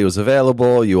everybody was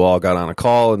available. You all got on a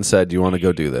call and said, "Do you want to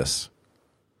go do this?"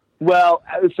 Well,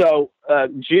 so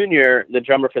Junior, the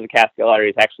drummer for the Casket Lottery,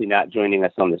 is actually not joining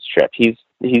us on this trip. He's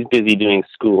busy doing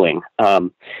schooling,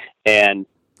 and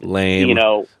lame. You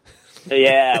know,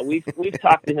 yeah, we've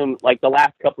talked to him like the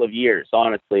last couple of years.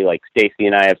 Honestly, like Stacy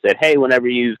and I have said, "Hey, whenever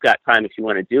you've got time, if you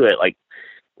want to do it, like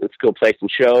let's go play some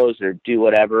shows or do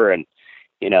whatever." And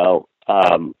you know,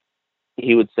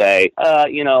 he would say,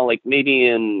 like maybe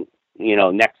in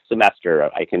next semester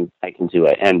I can do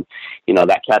it. And,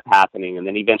 that kept happening. And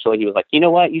then eventually he was like, you know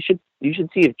what, you should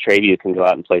see if Treview can go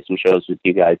out and play some shows with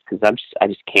you guys. Cause I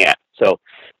just can't. So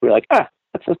we were like,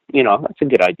 that's a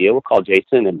good idea. We'll call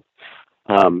Jason. And,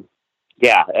 and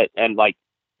like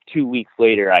 2 weeks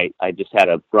later, I just had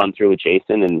a run through with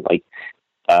Jason, and like,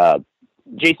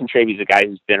 Jason Treview's a guy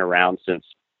who's been around since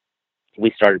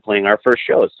we started playing our first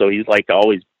shows. So he's like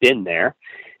always been there.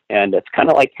 And it's kind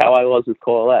of like how I was with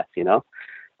Coalesce,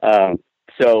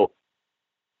 So,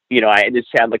 I just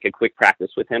had like a quick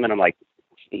practice with him, and I'm like,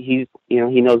 he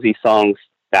knows these songs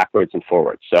backwards and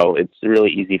forwards. So it's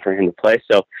really easy for him to play.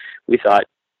 So we thought,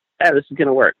 this is going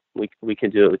to work. We can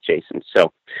do it with Jason.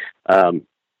 So,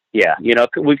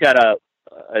 we've got a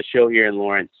show here in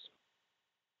Lawrence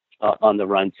on the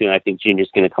run too. And I think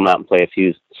Junior's going to come out and play a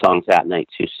few songs that night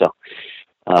too. So,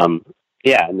 and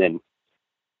then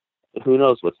who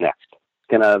knows what's next.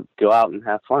 Gonna go out and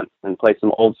have fun and play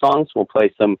some old songs. We'll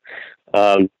play some,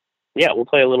 we'll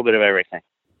play a little bit of everything.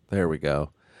 There we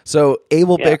go. So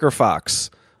Abel Baker Fox,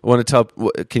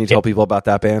 can you tell people about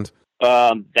that band?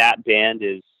 That band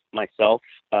is myself,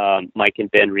 Mike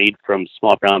and Ben Reed from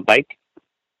Small Brown Bike,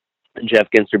 Jeff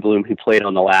Ginsterbloom, who played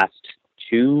on the last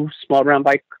 2 Small Brown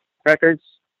Bike records.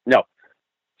 No,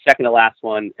 second to last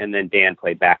one. And then Dan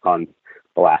played back on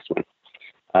the last one.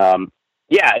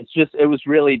 It was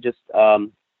really just a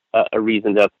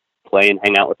reason to play and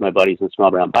hang out with my buddies in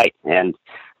Small Brown Bike. And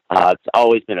it's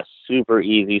always been a super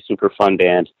easy, super fun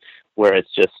band where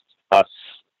it's just us,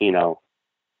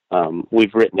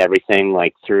 we've written everything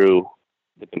like through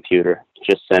the computer,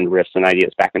 just send riffs and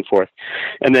ideas back and forth,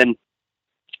 and then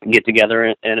get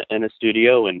together in a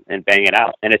studio and bang it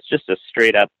out. And it's just a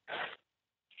straight up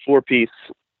 4-piece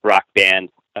rock band.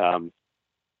 And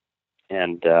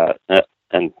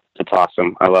it's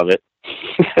awesome. I love it.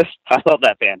 I love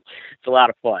that band. It's a lot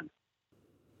of fun.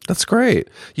 That's great.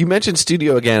 You mentioned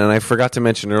studio again, and I forgot to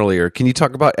mention earlier. Can you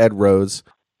talk about Ed Rhodes?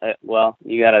 Well,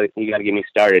 you gotta get me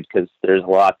started because there's a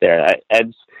lot there.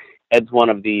 Ed's one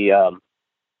of the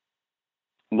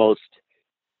most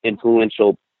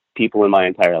influential people in my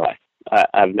entire life.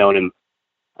 I've known him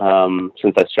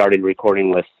since I started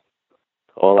recording with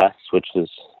Coalesce, which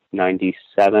was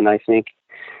 97, I think.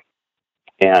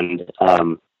 And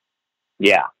I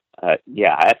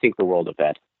think the world of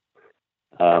Ed.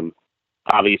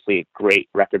 Obviously, great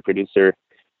record producer,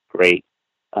 great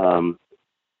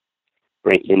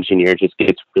engineer. Just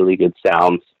gets really good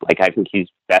sounds. Like I think he's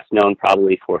best known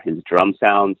probably for his drum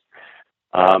sounds.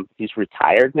 He's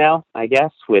retired now, I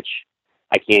guess, which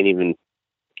I can't even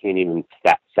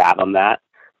fathom that.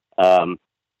 I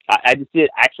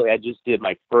just did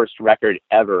my first record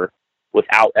ever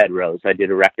without Ed Rhodes. I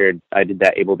did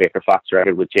that Abel Baker Fox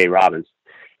record with Jay Robbins,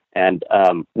 and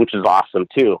which is awesome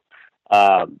too.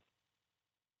 But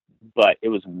it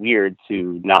was weird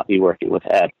to not be working with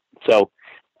Ed. So,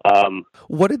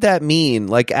 what did that mean?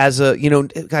 Like, as a,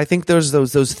 I think there's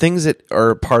those things that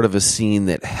are part of a scene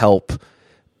that help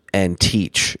and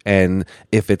teach. And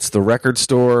if it's the record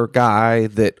store guy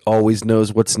that always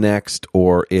knows what's next,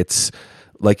 or it's,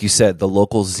 like you said, the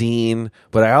local zine,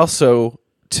 but I also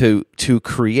to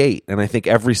create, and I think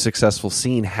every successful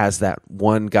scene has that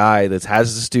one guy that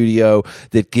has a studio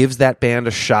that gives that band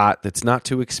a shot, that's not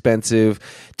too expensive,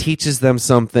 teaches them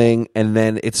something, and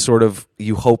then it's sort of,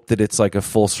 you hope that it's like a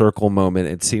full circle moment.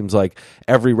 It seems like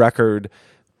every record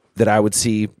that I would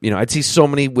see, I'd see so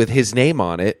many with his name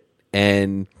on it,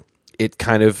 and it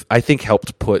kind of, I think,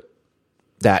 helped put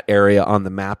that area on the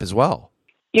map as well.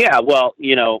 Yeah, well,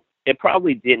 it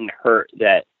probably didn't hurt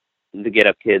that the Get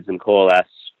Up Kids and Coalesce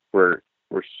were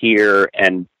here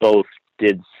and both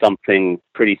did something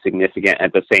pretty significant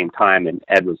at the same time, and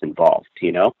Ed was involved,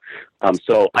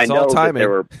 So I know that there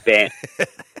were bands.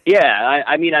 Yeah,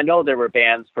 I mean, I know there were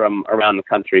bands from around the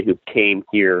country who came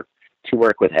here to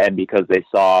work with Ed because they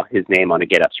saw his name on a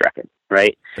Get Up's record,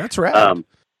 right? That's right.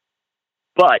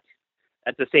 But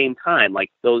at the same time,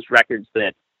 like, those records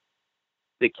that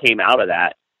came out of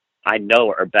that, I know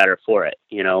are better for it,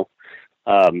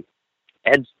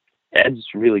 Ed's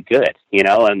really good,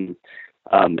 and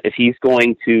if he's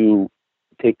going to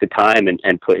take the time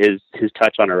and put his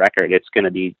touch on a record, it's going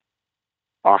to be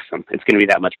awesome. It's going to be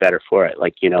that much better for it.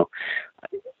 Like,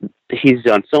 he's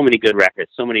done so many good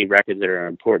records, so many records that are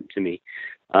important to me.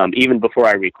 Even before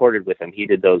I recorded with him, he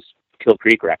did those Kill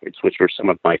Creek records, which were some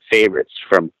of my favorites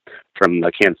from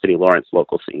the Kansas City Lawrence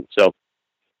local scene. So,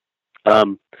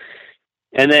 and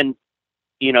then,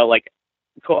 like,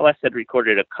 Coalesce had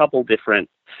recorded a couple different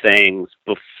things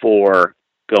before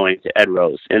going to Ed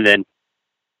Rose, and then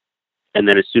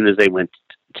as soon as they went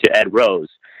to Ed Rose,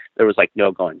 there was like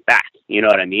no going back. You know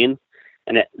what I mean?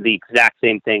 And the exact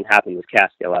same thing happened with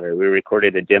Casket Lottery. We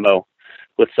recorded a demo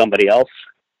with somebody else,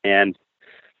 and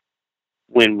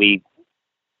when we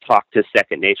talked to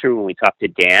Second Nature, when we talked to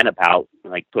Dan about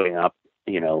like putting up,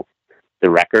 the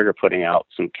record or putting out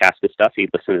some Casket stuff, he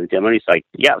listened to the demo and he's like,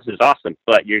 yeah, this is awesome,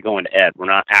 but you're going to Ed. We're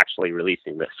not actually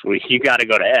releasing this. You got to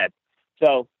go to Ed.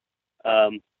 So,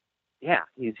 yeah,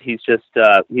 he's just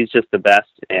the best.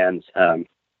 And,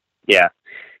 yeah,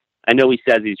 I know he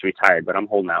says he's retired, but I'm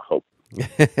holding out hope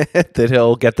that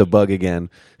he'll get the bug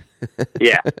again.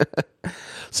 Yeah.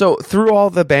 So through all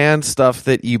the band stuff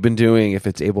that you've been doing, if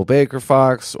it's Abel Baker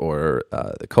Fox or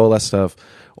the Coalesce stuff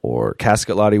or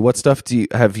Casket Lottie, what stuff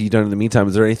have you done in the meantime?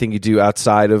 Is there anything you do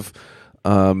outside of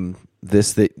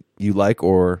this that you like?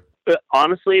 Or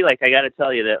honestly, like, I got to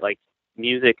tell you that, like,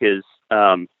 music is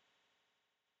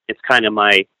it's kind of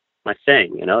my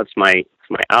thing. It's my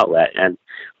outlet, and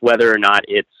whether or not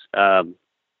it's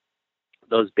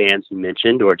those bands you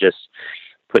mentioned or just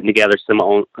putting together some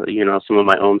of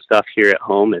my own stuff here at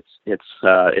home,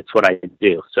 it's what I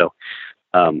do. So,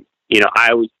 I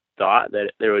always thought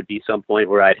that there would be some point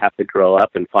where I'd have to grow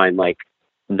up and find like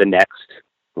the next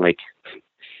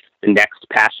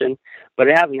passion, but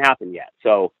it hasn't happened yet.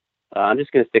 So I'm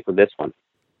just going to stick with this one.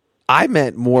 I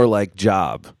meant more like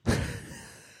job.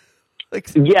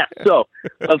 Yeah, so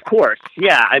of course,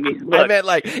 yeah. I mean, look, I meant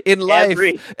like in life,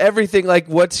 everything. Like,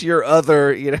 what's your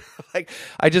other? Like,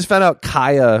 I just found out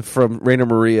Kaya from Rainer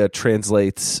Maria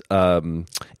translates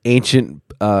ancient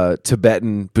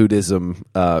Tibetan Buddhism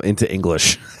into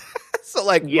English. So,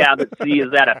 like, yeah, but see,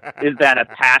 is that a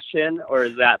passion or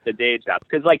is that the day job?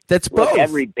 Because, like, that's both.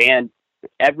 Every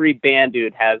band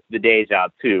dude has the day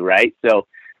job too, right? So,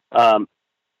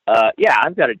 yeah,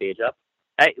 I've got a day job.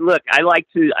 I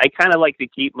kind of like to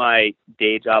keep my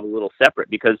day job a little separate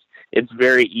because it's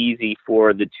very easy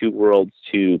for the two worlds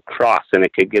to cross, and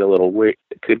it could get a little weird.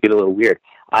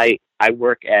 I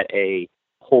work at a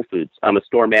Whole Foods. I'm a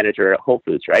store manager at Whole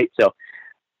Foods, right? So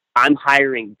I'm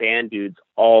hiring band dudes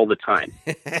all the time.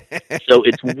 So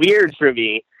it's weird for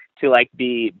me to like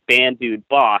be band dude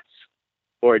boss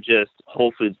or just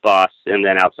Whole Foods boss, and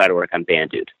then outside of work I'm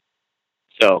band dude.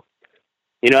 So.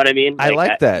 You know what I mean? I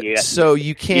like that. So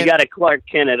you got to Clark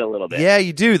Kent it a little bit. Yeah,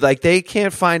 you do. Like, they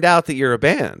can't find out that you're a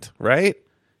band, right?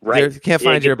 Right. They can't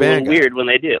find you're a band. It's weird when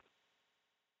they do.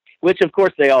 Which, of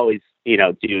course, they always, do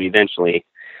eventually.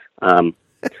 But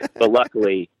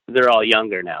luckily, they're all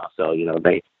younger now, so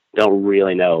they don't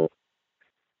really know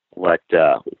what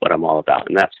I'm all about,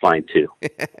 and that's fine too.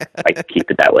 I can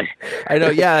keep it that way. I know.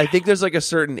 Yeah, I think there's like a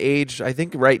certain age. I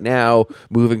think right now,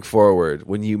 moving forward,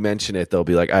 when you mention it, they'll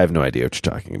be like, "I have no idea what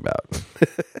you're talking about."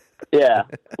 Yeah.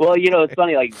 Well, it's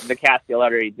funny. Like the Casket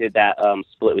Lottery did that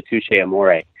split with Touche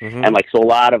Amore, Mm-hmm. and like so a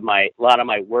lot of my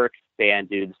work band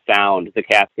dudes found the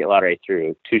Casket Lottery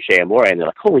through Touche Amore, and they're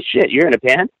like, "Holy shit, you're in a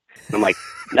band?" And I'm like,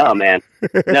 "No, man,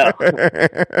 no,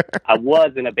 I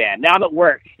was in a band. Now I'm at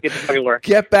work. Get to fucking work.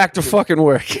 Get back to fucking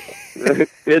work."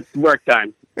 It's work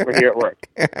time. We're here at work."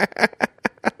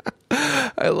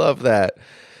 I love that.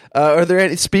 Are there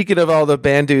any? Speaking of all the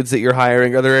band dudes that you're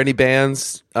hiring, are there any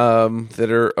bands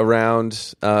that are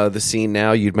around the scene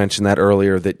now? You'd mentioned that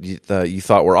earlier that you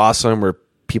thought were awesome or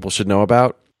people should know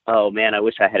about. Oh man, I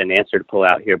wish I had an answer to pull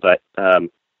out here, but I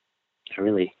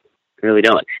really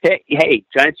don't. Hey,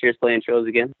 Giants Chair's playing shows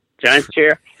again. Giants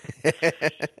Chair.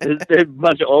 They're a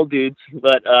bunch of old dudes,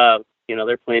 but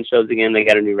they're playing shows again. They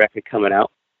got a new record coming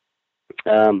out.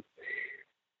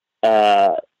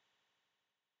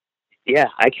 Yeah,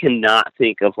 I cannot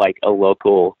think of like a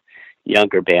local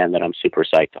younger band that I'm super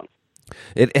psyched on.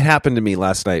 It happened to me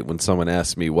last night when someone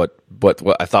asked me what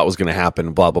I thought was going to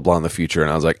happen, blah, blah, blah, in the future.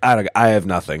 And I was like, I have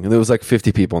nothing. And there was like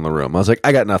 50 people in the room. I was like,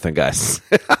 I got nothing, guys.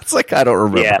 It's like, I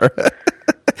don't remember. Yeah.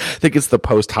 I think it's the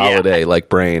post-holiday, like,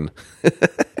 brain.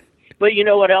 But you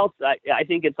know what else? I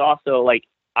think it's also, like,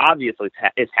 obviously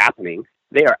it's happening.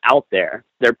 They are out there.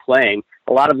 They're playing.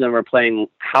 A lot of them are playing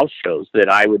house shows that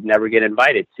I would never get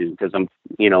invited to because I'm,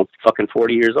 fucking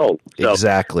 40 years old. So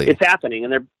exactly. It's happening,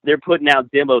 and they're putting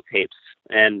out demo tapes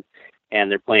and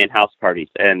they're playing house parties,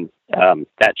 and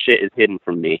that shit is hidden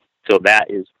from me. So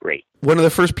that is great. One of the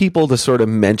first people to sort of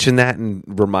mention that and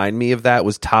remind me of that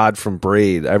was Todd from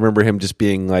Braid. I remember him just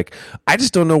being like, I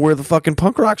just don't know where the fucking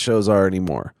punk rock shows are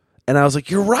anymore. And I was like,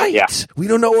 you're right. Yeah. We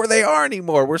don't know where they are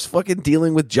anymore. We're fucking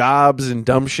dealing with jobs and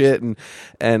dumb shit.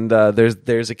 And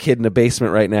there's a kid in a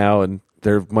basement right now, and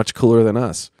they're much cooler than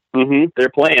us. Mm-hmm. They're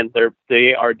playing.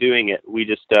 They are doing it. We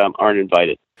just aren't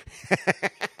invited.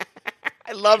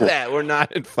 I love that. We're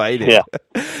not invited. Yeah.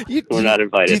 We're not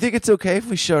invited. Do you think it's okay if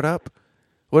we showed up?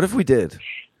 What if we did?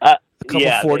 A couple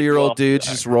 40-year-old dudes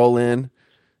just roll in.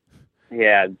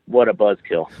 Yeah, what a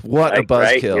buzzkill. What a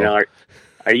buzzkill. Right?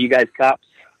 Are you guys cops?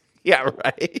 Yeah,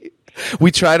 right.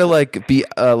 We try to be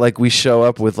we show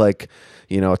up with a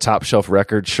top shelf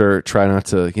record shirt, try not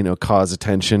to, cause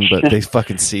attention, but they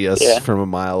fucking see us from a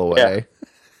mile away.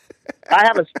 Yeah. I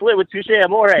have a split with Touche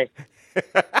Amore. I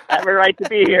have a right to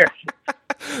be here.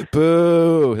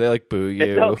 Boo. They boo you.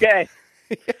 It's okay.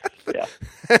 Yeah.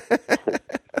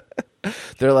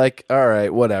 They're like, all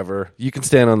right, whatever. You can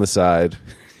stand on the side.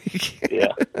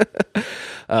 Yeah.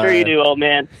 Sure you do, old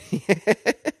man.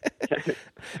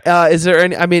 Is there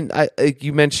any? I mean,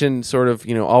 you mentioned sort of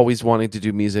always wanting to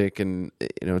do music, and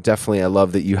definitely I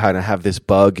love that you kind of have this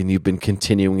bug, and you've been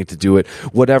continuing to do it,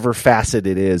 whatever facet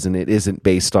it is, and it isn't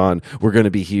based on we're going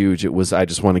to be huge. It was I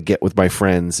just want to get with my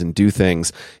friends and do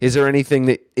things. Is there anything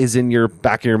that is in your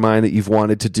back of your mind that you've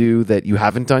wanted to do that you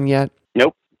haven't done yet?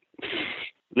 Nope.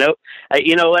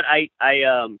 You know what?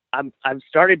 I'm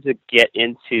started to get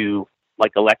into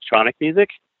electronic music,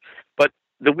 but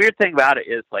the weird thing about it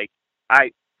is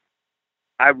I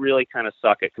really kind of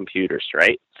suck at computers,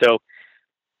 right? So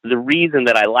the reason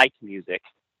that I like music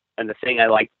and the thing I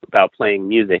like about playing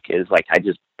music is I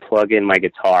just plug in my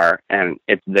guitar and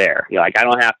it's there. I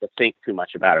don't have to think too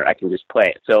much about it. I can just play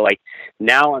it. So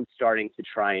now I'm starting to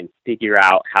try and figure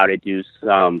out how to do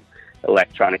some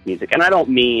electronic music. And I don't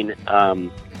mean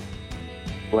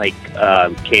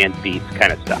canned beats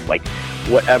kind of stuff.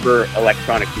 Whatever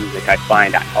electronic music I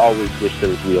find, I always wish there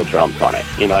was real drums on it.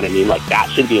 You know what I mean?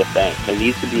 That should be a thing. There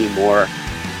needs to be more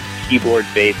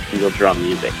keyboard-based real drum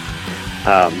music.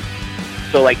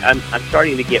 So I'm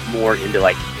starting to get more into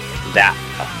that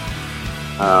stuff.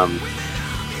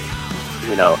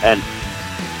 And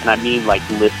I mean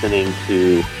listening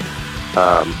to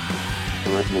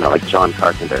John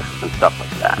Carpenter and stuff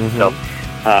like that. Mm-hmm. So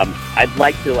I'd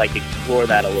like to explore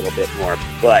that a little bit more,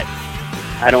 but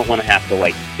I don't want to have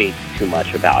to think too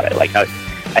much about it. I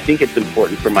think it's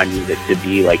important for my music to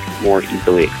be more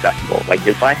easily accessible.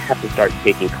 If I have to start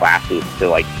taking classes to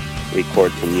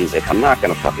record some music, I'm not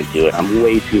going to fucking do it. I'm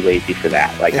way too lazy for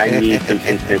that. I need some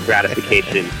instant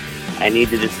gratification. I need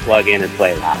to just plug in and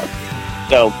play loud.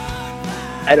 So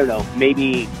I don't know.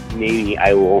 Maybe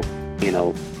I will,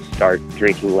 start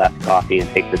drinking less coffee and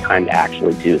take the time to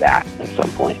actually do that at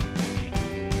some point.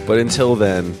 But until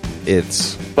then,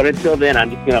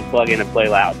 I'm just going to plug in and play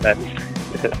loud.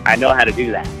 I know how to do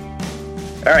that.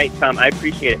 All right, Tom, I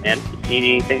appreciate it, man. Need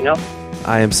anything else?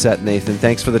 I am set, Nathan.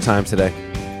 Thanks for the time today.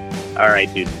 All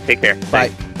right, dude. Take care. Bye.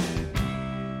 Thanks.